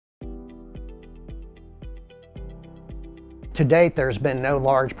To date, there's been no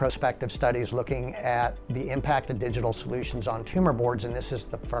large prospective studies looking at the impact of digital solutions on tumor boards, and this is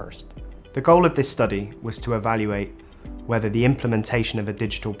the first. The goal of this study was to evaluate whether the implementation of a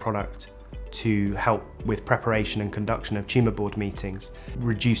digital product to help with preparation and conduction of tumor board meetings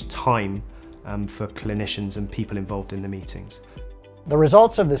reduced time for clinicians and people involved in the meetings. The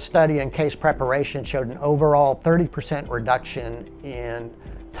results of the study in case preparation showed an overall 30% reduction in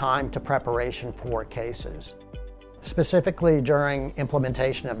time to preparation for cases. Specifically, during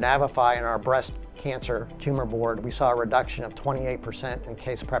implementation of NAVIFY in our breast cancer tumor board, we saw a reduction of 28% in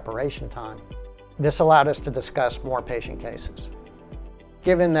case preparation time. This allowed us to discuss more patient cases.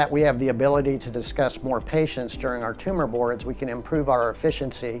 Given that we have the ability to discuss more patients during our tumor boards, we can improve our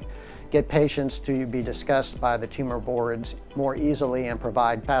efficiency, get patients to be discussed by the tumor boards more easily, and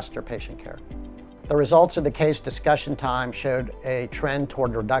provide faster patient care. The results of the case discussion time showed a trend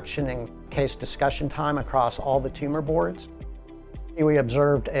toward reduction in case discussion time across all the tumor boards. We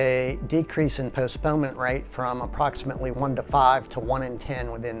observed a decrease in postponement rate from approximately 1 to 5 to 1 in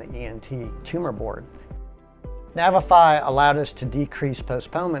 10 within the ENT tumor board. NAVIFY allowed us to decrease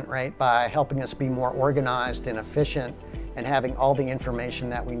postponement rate by helping us be more organized and efficient and having all the information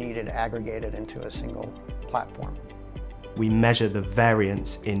that we needed aggregated into a single platform. We measure the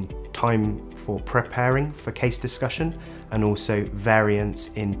variance in time for preparing for case discussion and also variance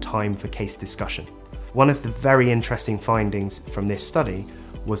in time for case discussion. One of the very interesting findings from this study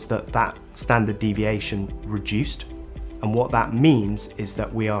was that standard deviation reduced, and what that means is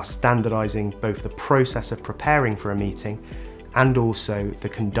that we are standardizing both the process of preparing for a meeting and also the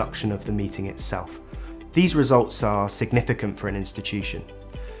conduction of the meeting itself. These results are significant for an institution.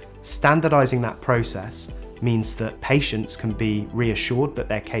 Standardizing that process means that patients can be reassured that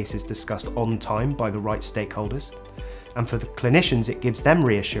their case is discussed on time by the right stakeholders, and for the clinicians it gives them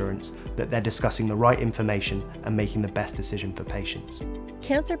reassurance that they're discussing the right information and making the best decision for patients.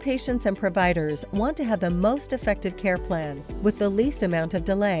 Cancer patients and providers want to have the most effective care plan with the least amount of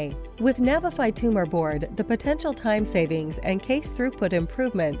delay. With NAVIFY Tumor Board, the potential time savings and case throughput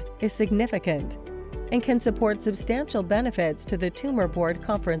improvement is significant and can support substantial benefits to the tumor board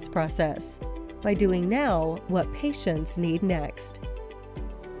conference process by doing now what patients need next.